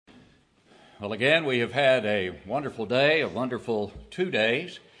Well, again, we have had a wonderful day, a wonderful 2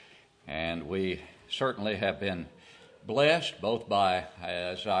 days, and we certainly have been blessed both by,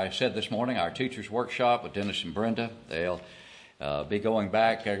 as I said this morning, our teachers' workshop with Dennis and Brenda. They'll be going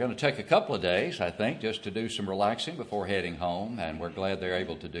back. They're going to take a couple of days, I think, just to do some relaxing before heading home, and we're glad they're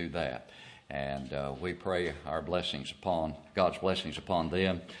able to do that. And we pray our blessings upon, God's blessings upon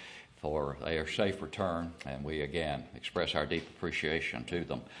them for their safe return, and we again express our deep appreciation to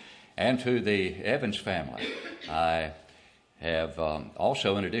them. And to the Evans family. I have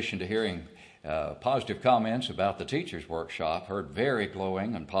also, in addition to hearing positive comments about the teachers' workshop, heard very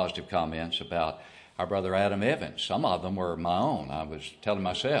glowing and positive comments about our brother Adam Evans. Some of them were my own. I was telling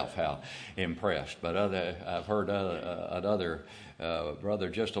myself how impressed. But I've heard another brother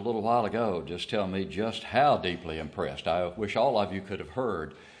just a little while ago just tell me just how deeply impressed. I wish all of you could have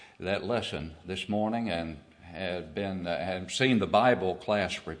heard that lesson this morning and had seen the Bible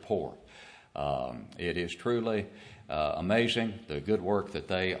class report. It is truly amazing the good work that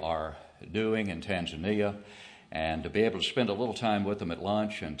they are doing in Tanzania, and to be able to spend a little time with them at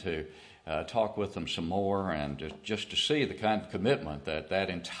lunch and to talk with them some more, and just to see the kind of commitment that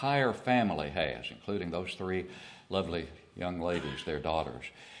entire family has, including those 3 lovely young ladies, their daughters,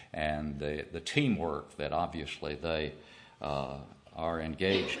 and the teamwork that obviously they are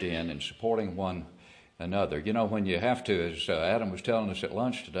engaged in supporting one another. You know, when you have to, as Adam was telling us at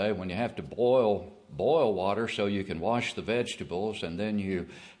lunch today, when you have to boil water so you can wash the vegetables, and then you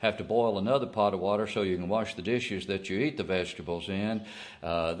have to boil another pot of water so you can wash the dishes that you eat the vegetables in,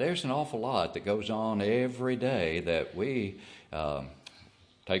 there's an awful lot that goes on every day that we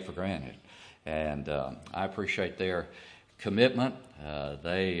take for granted. And I appreciate their commitment.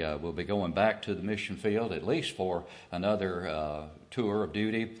 They will be going back to the mission field at least for another tour of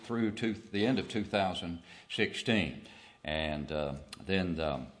duty through to the end of 2016. And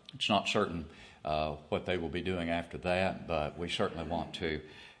then it's not certain what they will be doing after that, but we certainly want to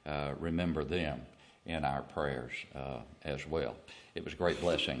remember them in our prayers as well. It was a great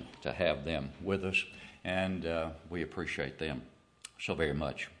blessing to have them with us, and we appreciate them so very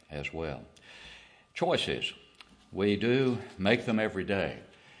much as well. Choices. We do make them every day.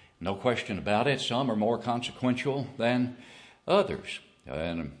 No question about it. Some are more consequential than others.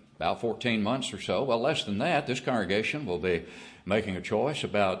 In about 14 months or so, well, less than that, this congregation will be making a choice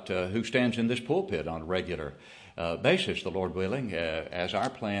about who stands in this pulpit on a regular basis, the Lord willing, as our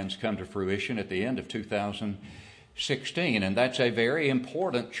plans come to fruition at the end of 2016. And that's a very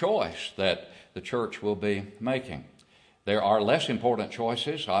important choice that the church will be making. There are less important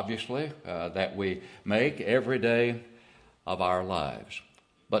choices, obviously, that we make every day of our lives.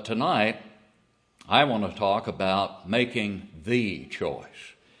 But tonight, I want to talk about making the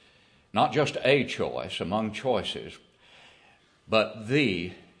choice. Not just a choice among choices, but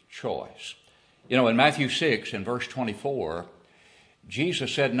the choice. You know, in Matthew 6 and verse 24,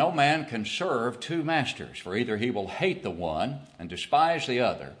 Jesus said, "No man can serve 2 masters, for either he will hate the one and despise the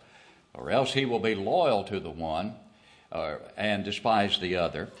other, or else he will be loyal to the one and despise the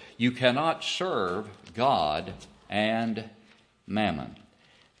other. You cannot serve God and mammon."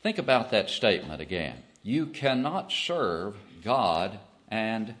 Think about that statement again. You cannot serve God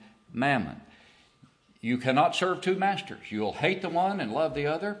and mammon. You cannot serve 2 masters. You'll hate the one and love the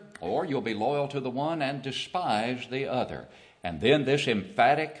other, or you'll be loyal to the one and despise the other. And then this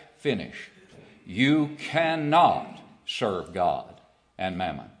emphatic finish. You cannot serve God and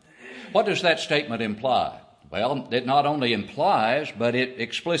mammon. What does that statement imply? Well, it not only implies, but it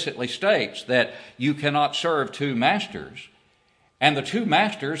explicitly states that you cannot serve 2 masters. And the 2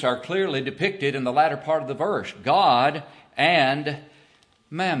 masters are clearly depicted in the latter part of the verse, God and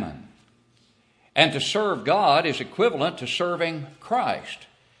mammon. And to serve God is equivalent to serving Christ,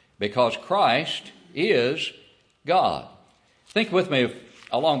 because Christ is God. Think with me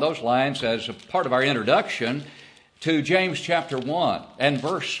along those lines as a part of our introduction to James chapter 1 and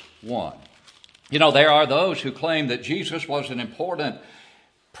verse 1. You know, there are those who claim that Jesus was an important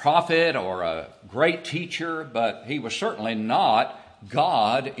prophet or a great teacher, but he was certainly not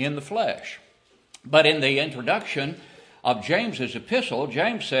God in the flesh. But in the introduction of James's epistle,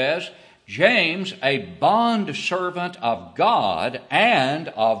 James says, James, a bondservant of God and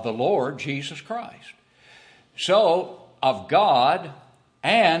of the Lord Jesus Christ. So, of God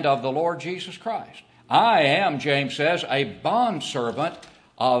and of the Lord Jesus Christ. I am, James says, a bondservant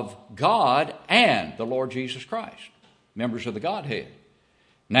of God and the Lord Jesus Christ, members of the Godhead.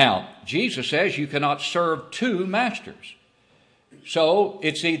 Now, Jesus says you cannot serve 2 masters. So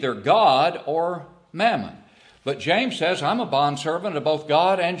it's either God or mammon. But James says, I'm a bondservant of both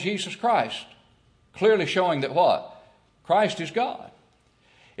God and Jesus Christ. Clearly showing that what? Christ is God.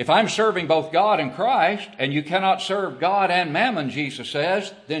 If I'm serving both God and Christ, and you cannot serve God and mammon, Jesus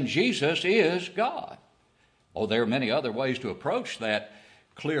says, then Jesus is God. Oh, there are many other ways to approach that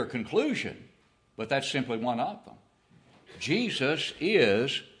clear conclusion, but that's simply one of them. Jesus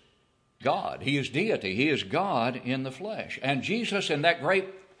is God. He is deity. He is God in the flesh. And Jesus, in that great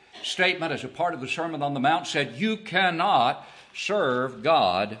statement as a part of the Sermon on the Mount, said, you cannot serve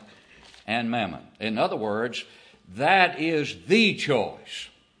God and mammon. In other words, that is the choice.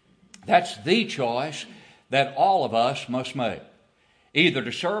 That's the choice that all of us must make, either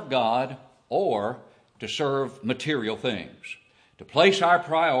to serve God or to serve material things, to place our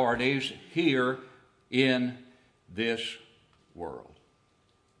priorities here in this world.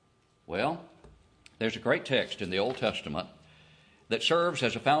 Well, there's a great text in the Old Testament that serves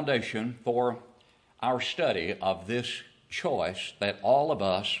as a foundation for our study of this choice that all of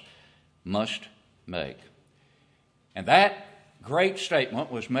us must make. And that great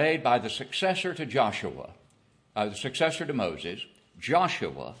statement was made by the successor to Joshua, the successor to Moses,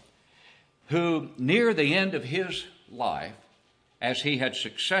 Joshua, who near the end of his life, as he had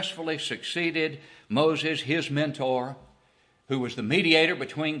successfully succeeded Moses, his mentor, who was the mediator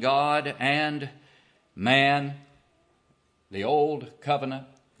between God and man, the old covenant,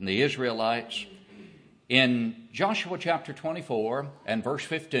 and the Israelites, in Joshua chapter 24 and verse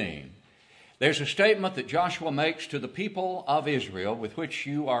 15, there's a statement that Joshua makes to the people of Israel with which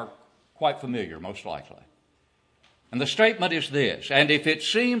you are quite familiar, most likely. And the statement is this: and if it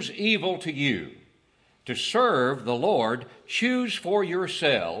seems evil to you to serve the Lord, choose for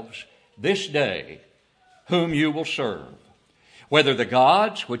yourselves this day whom you will serve, whether the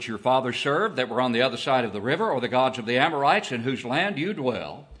gods which your fathers served that were on the other side of the river, or the gods of the Amorites in whose land you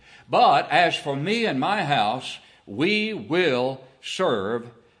dwell. But as for me and my house, we will serve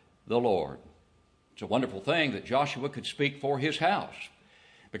the Lord. It's a wonderful thing that Joshua could speak for his house,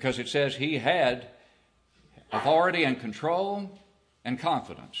 because it says he had authority and control and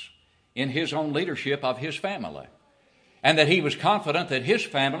confidence in his own leadership of his family, and that he was confident that his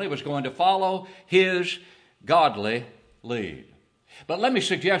family was going to follow his godly lead. But let me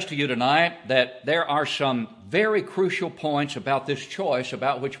suggest to you tonight that there are some very crucial points about this choice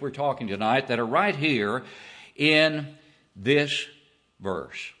about which we're talking tonight that are right here in this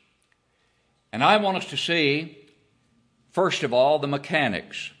verse. And I want us to see, first of all, the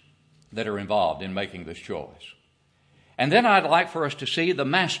mechanics that are involved in making this choice. And then I'd like for us to see the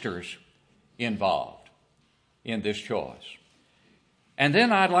masters involved in this choice. And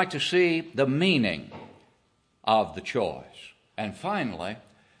then I'd like to see the meaning of the choice. And finally,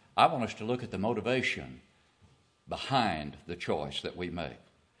 I want us to look at the motivation behind the choice that we make.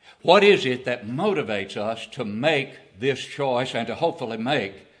 What is it that motivates us to make this choice and to hopefully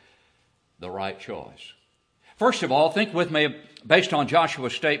make the right choice? First of all, think with me, based on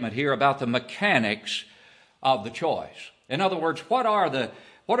Joshua's statement here, about the mechanics of the choice. In other words, what are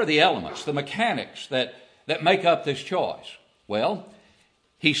the elements, the mechanics that make up this choice? Well,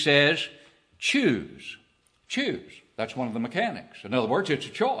 he says, choose. Choose. That's one of the mechanics. In other words, it's a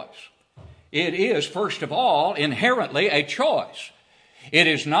choice. It is, first of all, inherently a choice. It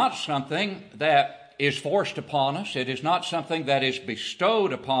is not something that is forced upon us. It is not something that is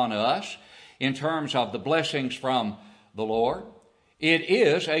bestowed upon us in terms of the blessings from the Lord. It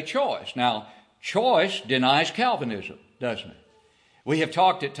is a choice. Now, choice denies Calvinism, doesn't it? We have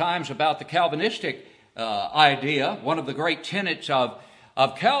talked at times about the Calvinistic idea. One of the great tenets of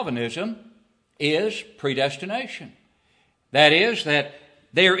Calvinism is predestination. That is, that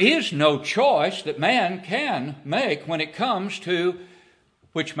there is no choice that man can make when it comes to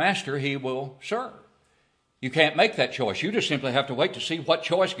which master he will serve. You can't make that choice. You just simply have to wait to see what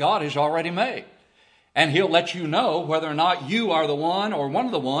choice God has already made. And he'll let you know whether or not you are the one or one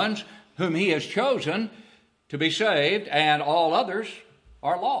of the ones whom he has chosen to be saved, and all others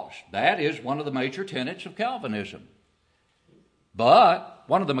are lost. That is one of the major tenets of Calvinism. But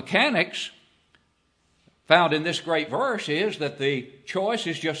one of the mechanics found in this great verse is that the choice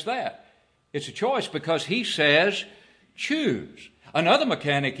is just that. It's a choice because he says, choose. Another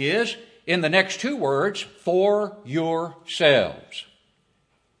mechanic is, in the next two words, for yourselves.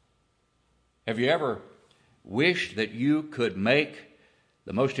 Have you ever wished that you could make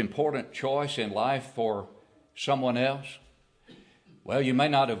the most important choice in life for someone else? Well, you may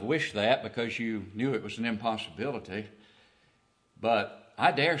not have wished that because you knew it was an impossibility, but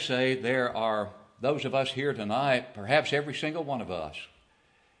I dare say there are those of us here tonight, perhaps every single one of us,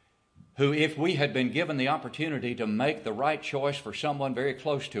 who, if we had been given the opportunity to make the right choice for someone very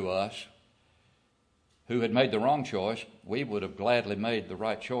close to us who had made the wrong choice, we would have gladly made the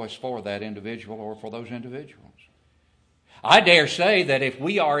right choice for that individual or for those individuals. I dare say that if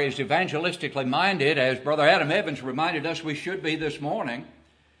we are as evangelistically minded as Brother Adam Evans reminded us we should be this morning,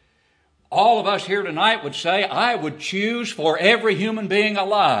 all of us here tonight would say, I would choose for every human being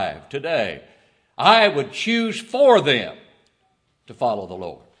alive today. I would choose for them to follow the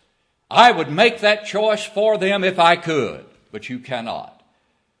Lord. I would make that choice for them if I could, but you cannot.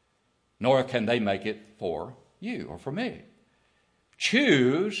 Nor can they make it for you or for me.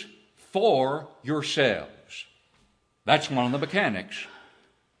 Choose for yourselves. That's one of the mechanics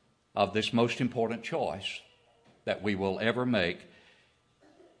of this most important choice that we will ever make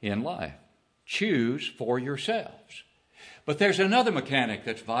in life. Choose for yourselves. But there's another mechanic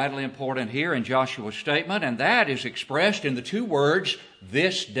that's vitally important here in Joshua's statement, and that is expressed in the two words,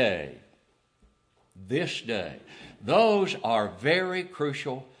 this day. This day. Those are very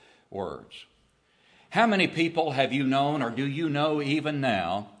crucial words. How many people have you known, or do you know even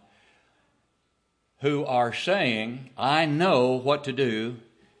now, who are saying, I know what to do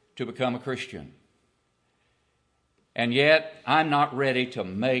to become a Christian, and yet I'm not ready to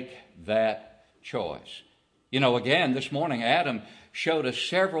make that choice? You know, again, this morning, Adam showed us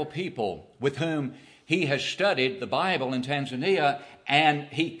several people with whom he has studied the Bible in Tanzania, and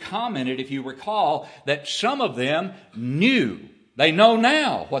he commented, if you recall, that some of them knew. They know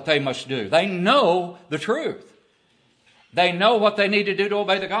now what they must do. They know the truth. They know what they need to do to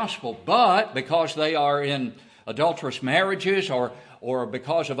obey the gospel. But because they are in adulterous marriages or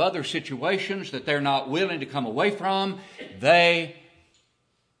because of other situations that they're not willing to come away from, they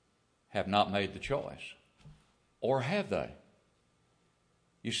have not made the choice. Or have they?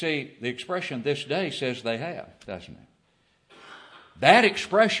 You see, the expression this day says they have, doesn't it? That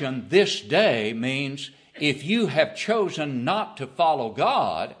expression this day means if you have chosen not to follow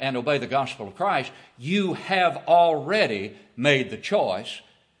God and obey the gospel of Christ, you have already made the choice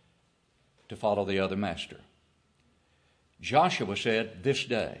to follow the other master. Joshua said, this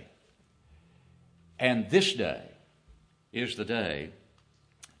day. And this day is the day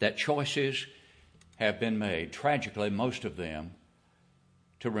that choices have been made, tragically most of them,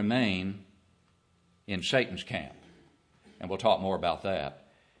 to remain in Satan's camp. And we'll talk more about that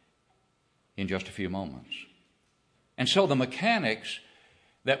in just a few moments. And so the mechanics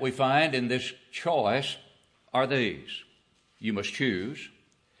that we find in this choice are these. You must choose.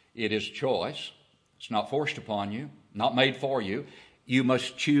 It is a choice. It's not forced upon you, not made for you. You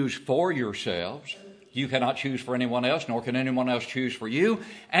must choose for yourselves. You cannot choose for anyone else, nor can anyone else choose for you.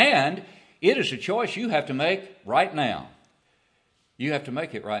 And it is a choice you have to make right now. You have to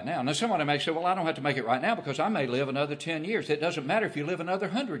make it right now. Now, somebody may say, well, I don't have to make it right now because I may live another 10 years. It doesn't matter if you live another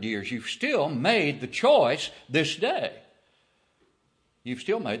 100 years. You've still made the choice this day. You've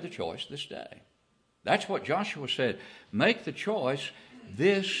still made the choice this day. That's what Joshua said. Make the choice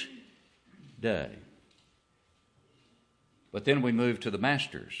this day. But then we move to the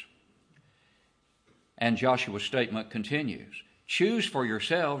masters. And Joshua's statement continues. Choose for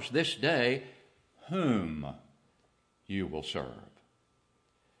yourselves this day whom you will serve.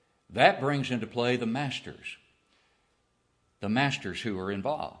 That brings into play the masters who are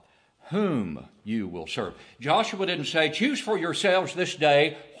involved. Whom you will serve. Joshua didn't say, choose for yourselves this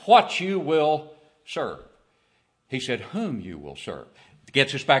day what you will serve. He said, whom you will serve. It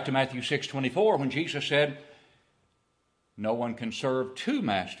gets us back to Matthew 6:24 when Jesus said, no one can serve two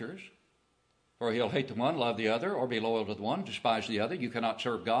masters, for he'll hate the one, love the other, or be loyal to the one, despise the other. You cannot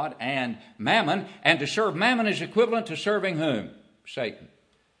serve God and mammon. And to serve mammon is equivalent to serving whom? Satan.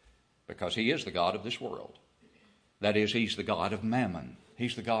 Because he is the god of this world. That is, he's the god of mammon.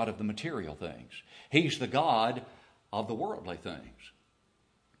 He's the god of the material things. He's the god of the worldly things.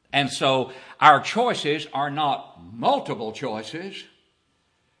 And so our choices are not multiple choices.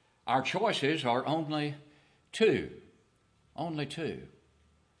 Our choices are only two. Only two.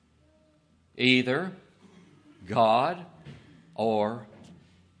 Either God or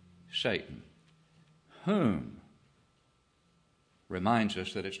Satan. Whom reminds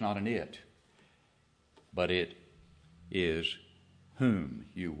us that it's not an it, but it is whom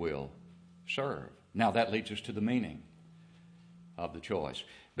you will serve. Now that leads us to the meaning of the choice.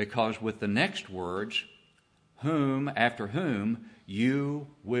 Because with the next words, whom, after whom, you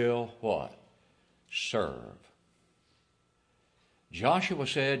will what? Serve. Joshua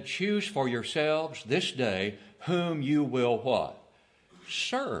said, choose for yourselves this day whom you will what?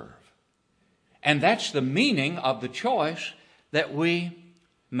 Serve. And that's the meaning of the choice that we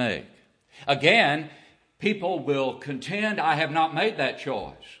make. Again, people will contend, I have not made that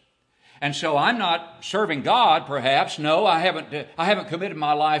choice. And so I'm not serving God, perhaps. No, I haven't committed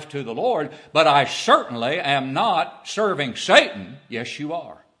my life to the Lord, but I certainly am not serving Satan. Yes, you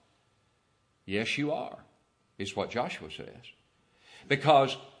are. Yes, you are. is what Joshua says.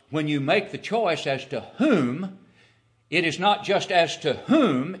 Because when you make the choice as to whom, it is not just as to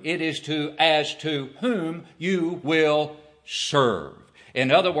whom, it is as to whom you will serve.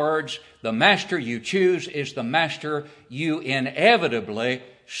 In other words, the master you choose is the master you inevitably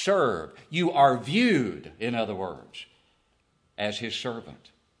serve. You are viewed, in other words, as his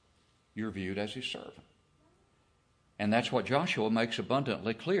servant. You're viewed as his servant. And that's what Joshua makes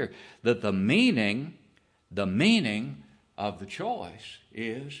abundantly clear, that the meaning of the choice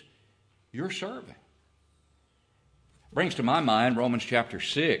is you're serving. Brings to my mind Romans chapter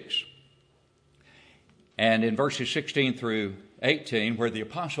 6, and in verses 16 through 18, where the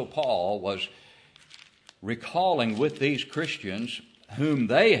Apostle Paul was recalling with these Christians whom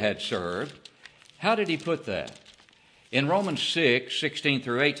they had served. How did he put that? In Romans 6, 16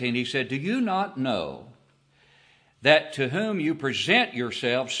 through 18, he said, "Do you not know that to whom you present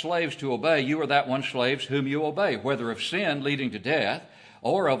yourselves slaves to obey, you are that one slaves whom you obey, whether of sin leading to death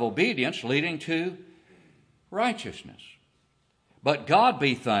or of obedience leading to righteousness? But God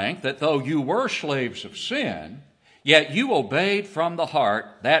be thanked that though you were slaves of sin, yet you obeyed from the heart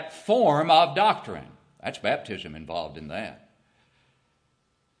that form of doctrine." That's baptism involved in that.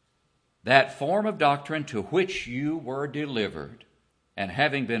 "That form of doctrine to which you were delivered, and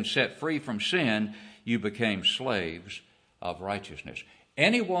having been set free from sin, you became slaves of righteousness."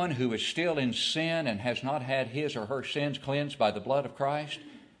 Anyone who is still in sin and has not had his or her sins cleansed by the blood of Christ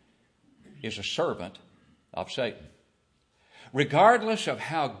is a servant of Satan. Regardless of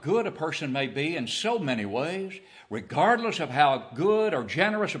how good a person may be in so many ways, regardless of how good or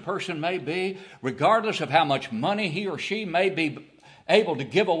generous a person may be, regardless of how much money he or she may be able to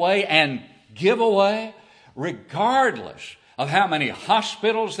give away and give away, regardless of how many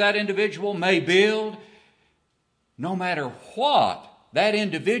hospitals that individual may build, no matter what that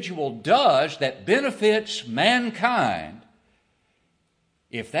individual does that benefits mankind,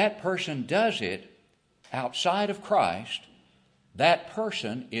 if that person does it outside of Christ, that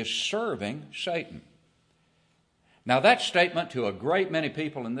person is serving Satan. Now, that statement to a great many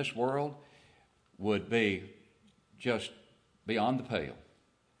people in this world would be just beyond the pale.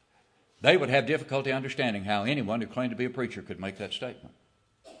 They would have difficulty understanding how anyone who claimed to be a preacher could make that statement.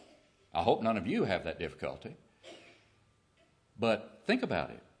 I hope none of you have that difficulty. But think about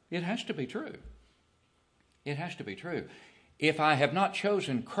it. It has to be true. It has to be true. If I have not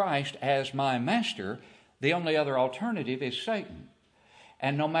chosen Christ as my master, the only other alternative is Satan.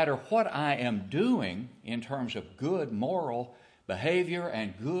 And no matter what I am doing in terms of good moral behavior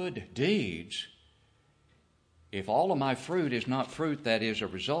and good deeds, if all of my fruit is not fruit that is a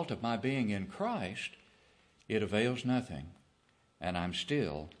result of my being in Christ, it avails nothing. And I'm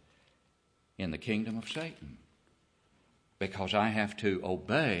still in the kingdom of Satan. Because I have to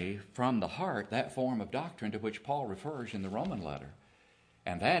obey from the heart that form of doctrine to which Paul refers in the Roman letter.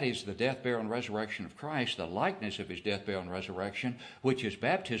 And that is the death, burial, and resurrection of Christ, the likeness of his death, burial, and resurrection, which is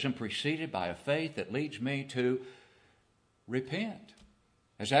baptism preceded by a faith that leads me to repent.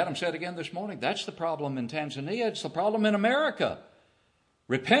 As Adam said again this morning, that's the problem in Tanzania. It's the problem in America.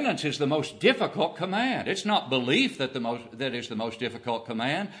 Repentance is the most difficult command. It's not belief that is the most difficult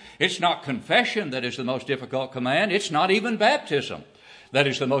command. It's not confession that is the most difficult command. It's not even baptism that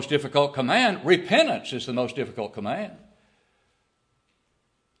is the most difficult command. Repentance is the most difficult command.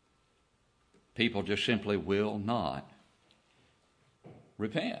 People just simply will not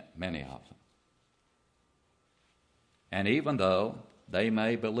repent, many of them. And even though they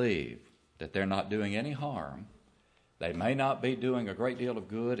may believe that they're not doing any harm, they may not be doing a great deal of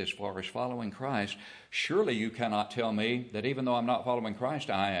good as far as following Christ, surely you cannot tell me that even though I'm not following Christ,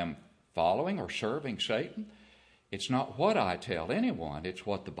 I am following or serving Satan. It's not what I tell anyone, it's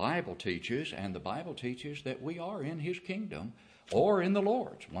what the Bible teaches, and the Bible teaches that we are in his kingdom or in the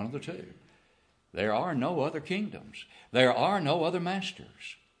Lord's, one of the two. There are no other kingdoms. There are no other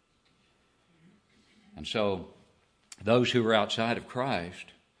masters. And so those who are outside of Christ,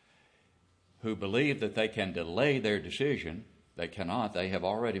 who believe that they can delay their decision, they cannot, they have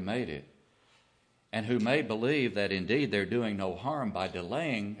already made it, and who may believe that indeed they're doing no harm by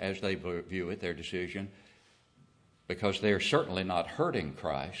delaying, as they view it, their decision, because they're certainly not hurting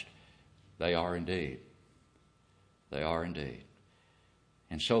Christ, they are indeed. They are indeed.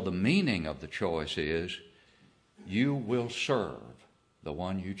 And so the meaning of the choice is you will serve the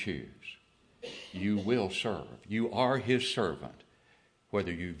one you choose. You will serve. You are his servant,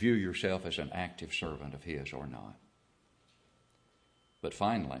 whether you view yourself as an active servant of his or not. But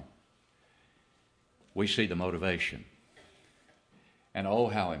finally, we see the motivation. And oh,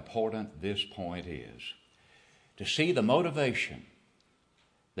 how important this point is. To see the motivation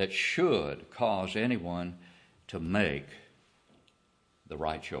that should cause anyone to make the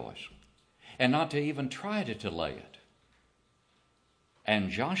right choice and not to even try to delay it. And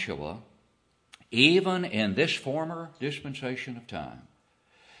Joshua, even in this former dispensation of time,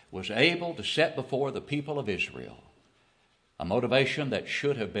 was able to set before the people of Israel a motivation that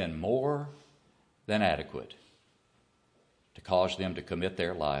should have been more than adequate to cause them to commit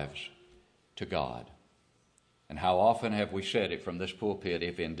their lives to God. And how often have we said it from this pulpit,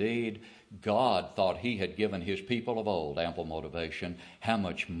 if indeed God thought he had given his people of old ample motivation, how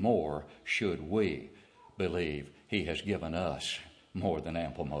much more should we believe he has given us more than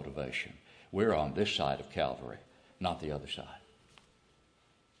ample motivation? We're on this side of Calvary, not the other side.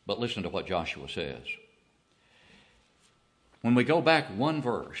 But listen to what Joshua says. When we go back one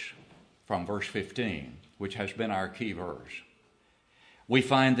verse from verse 15, which has been our key verse, we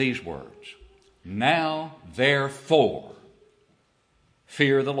find these words: "Now, therefore,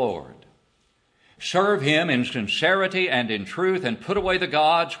 fear the Lord. Serve him in sincerity and in truth, and put away the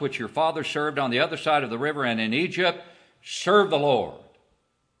gods which your fathers served on the other side of the river and in Egypt. Serve the Lord."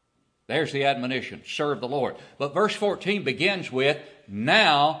 There's the admonition, serve the Lord. But verse 14 begins with,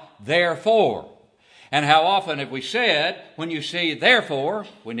 "Now, therefore." And how often have we said, when you see therefore,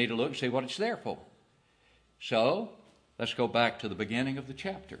 we need to look and see what it's there for. So, let's go back to the beginning of the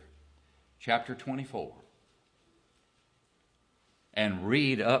chapter. Chapter 24, and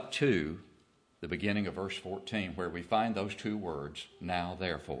read up to the beginning of verse 14, where we find those two words, "Now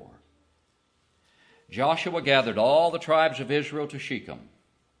therefore." "Joshua gathered all the tribes of Israel to Shechem,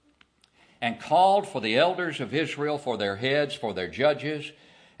 and called for the elders of Israel, for their heads, for their judges,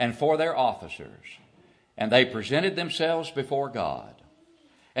 and for their officers. And they presented themselves before God.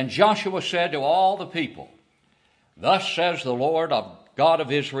 And Joshua said to all the people, 'Thus says the Lord God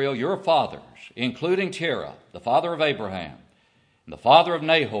of Israel, your fathers, including Terah, the father of Abraham, and the father of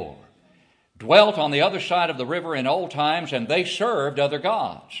Nahor, dwelt on the other side of the river in old times, and they served other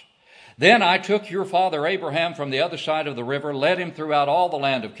gods. Then I took your father Abraham from the other side of the river, led him throughout all the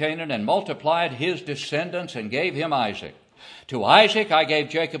land of Canaan, and multiplied his descendants, and gave him Isaac. To Isaac I gave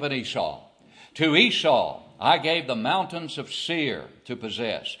Jacob and Esau. To Esau I gave the mountains of Seir to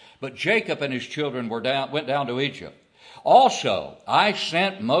possess. But Jacob and his children went down to Egypt. Also, I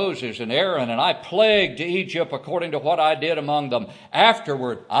sent Moses and Aaron, and I plagued Egypt according to what I did among them.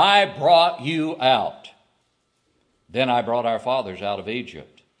 Afterward, I brought you out. Then I brought our fathers out of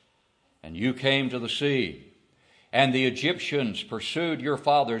Egypt, and you came to the sea. And the Egyptians pursued your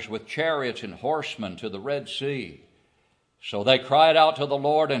fathers with chariots and horsemen to the Red Sea. So they cried out to the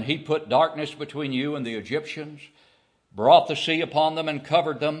Lord, and he put darkness between you and the Egyptians, brought the sea upon them and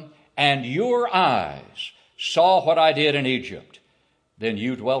covered them, and your eyes saw what I did in Egypt. Then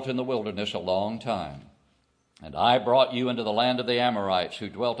you dwelt in the wilderness a long time. And I brought you into the land of the Amorites, who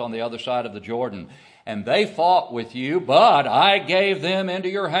dwelt on the other side of the Jordan. And they fought with you, but I gave them into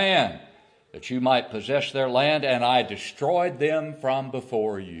your hand, that you might possess their land, and I destroyed them from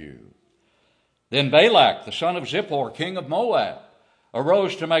before you. Then Balak, the son of Zippor, king of Moab,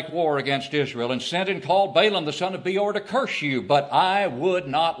 arose to make war against Israel, and sent and called Balaam, the son of Beor, to curse you. But I would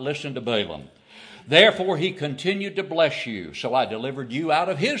not listen to Balaam. Therefore he continued to bless you, so I delivered you out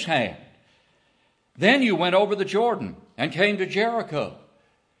of his hand. Then you went over the Jordan and came to Jericho.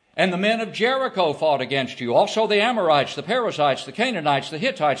 And the men of Jericho fought against you, also the Amorites, the Perizzites, the Canaanites, the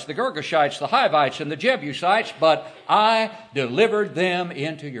Hittites, the Girgashites, the Hivites, and the Jebusites, but I delivered them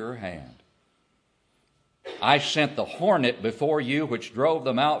into your hand. I sent the hornet before you, which drove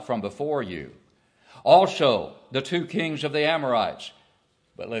them out from before you. Also the two kings of the Amorites.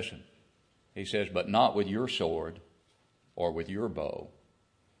 But listen, he says, but not with your sword or with your bow.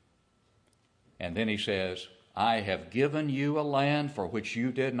 And then he says, I have given you a land for which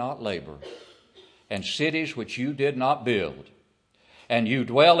you did not labor, and cities which you did not build. And you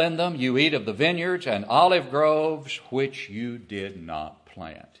dwell in them, you eat of the vineyards and olive groves which you did not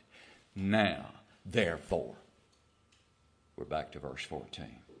plant. Now, therefore, we're back to verse 14.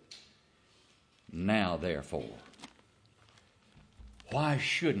 Now, therefore, why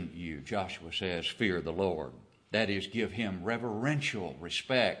shouldn't you, Joshua says, fear the Lord? That is, give him reverential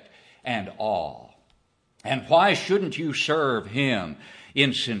respect and awe. And why shouldn't you serve him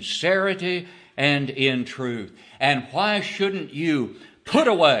in sincerity and in truth? And why shouldn't you put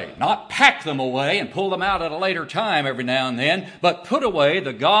away, not pack them away and pull them out at a later time every now and then, but put away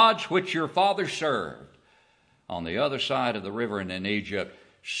the gods which your fathers served on the other side of the river and in Egypt?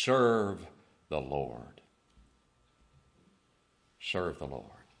 Serve the Lord. Serve the Lord.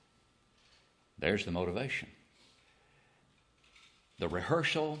 There's the motivation. The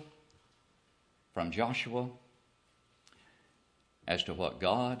rehearsal from Joshua as to what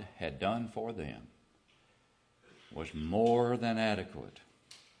God had done for them was more than adequate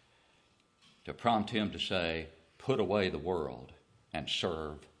to prompt him to say, put away the world and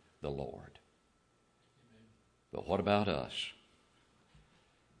serve the Lord. But what about us?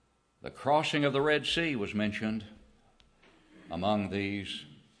 The crossing of the Red Sea was mentioned among these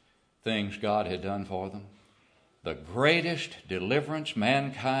things God had done for them. The greatest deliverance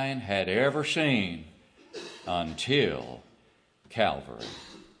mankind had ever seen until Calvary.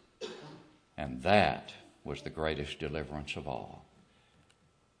 And that was the greatest deliverance of all,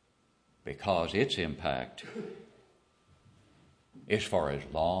 because its impact is for as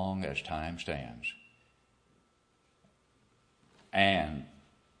long as time stands. And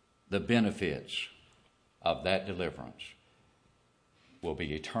the benefits of that deliverance will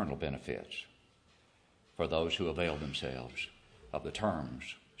be eternal benefits for those who avail themselves of the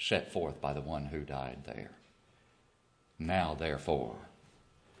terms set forth by the one who died there. Now, therefore,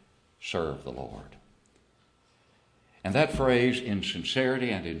 serve the Lord. And that phrase, in sincerity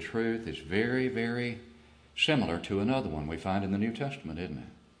and in truth, is very, very similar to another one we find in the New Testament, isn't it?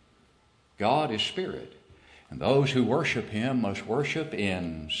 God is spirit, and those who worship him must worship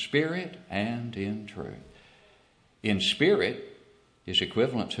in spirit and in truth. In spirit is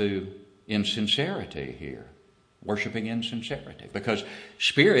equivalent to in sincerity here, worshiping in sincerity, because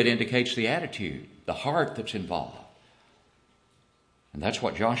spirit indicates the attitude, the heart that's involved. And that's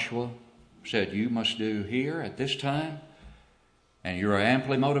what Joshua said you must do here at this time, and you're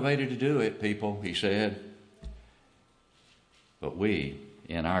amply motivated to do it, people, he said. But we,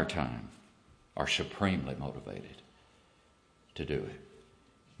 in our time, are supremely motivated to do it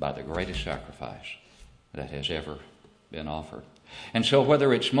by the greatest sacrifice that has ever been offered. And so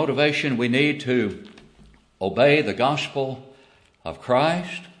whether it's motivation we need to obey the gospel of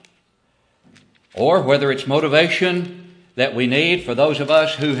Christ, or whether it's motivation that we need for those of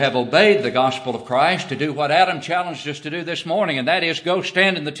us who have obeyed the gospel of Christ to do what Adam challenged us to do this morning, and that is go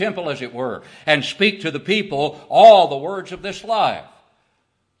stand in the temple, as it were, and speak to the people all the words of this life.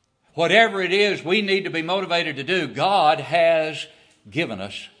 Whatever it is we need to be motivated to do, God has given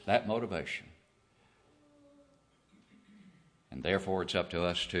us that motivation. And therefore it's up to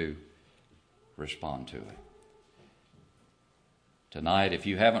us to respond to it. Tonight, if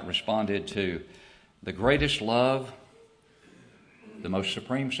you haven't responded to the greatest love, the most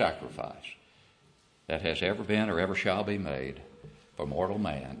supreme sacrifice that has ever been or ever shall be made for mortal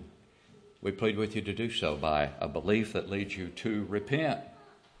man, we plead with you to do so by a belief that leads you to repent.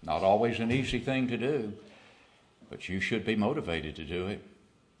 Not always an easy thing to do, but you should be motivated to do it.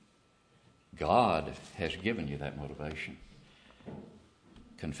 God has given you that motivation.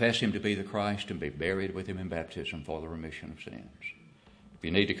 Confess him to be the Christ and be buried with him in baptism for the remission of sins. If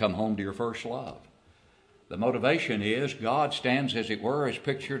you need to come home to your first love, the motivation is God stands, as it were, as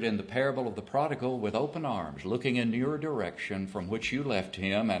pictured in the parable of the prodigal, with open arms, looking in your direction from which you left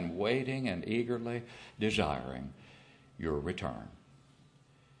him and waiting and eagerly desiring your return.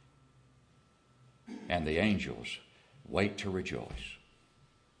 And the angels wait to rejoice.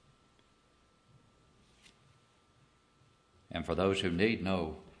 And for those who need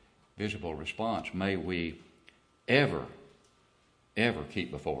no visible response, may we ever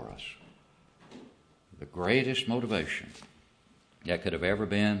keep before us the greatest motivation that could have ever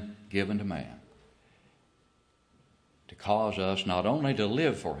been given to man, to cause us not only to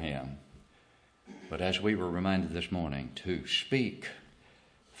live for him, but as we were reminded this morning, to speak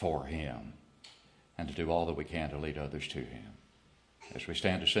for him and to do all that we can to lead others to him. As we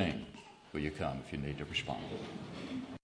stand to sing, will you come if you need to respond?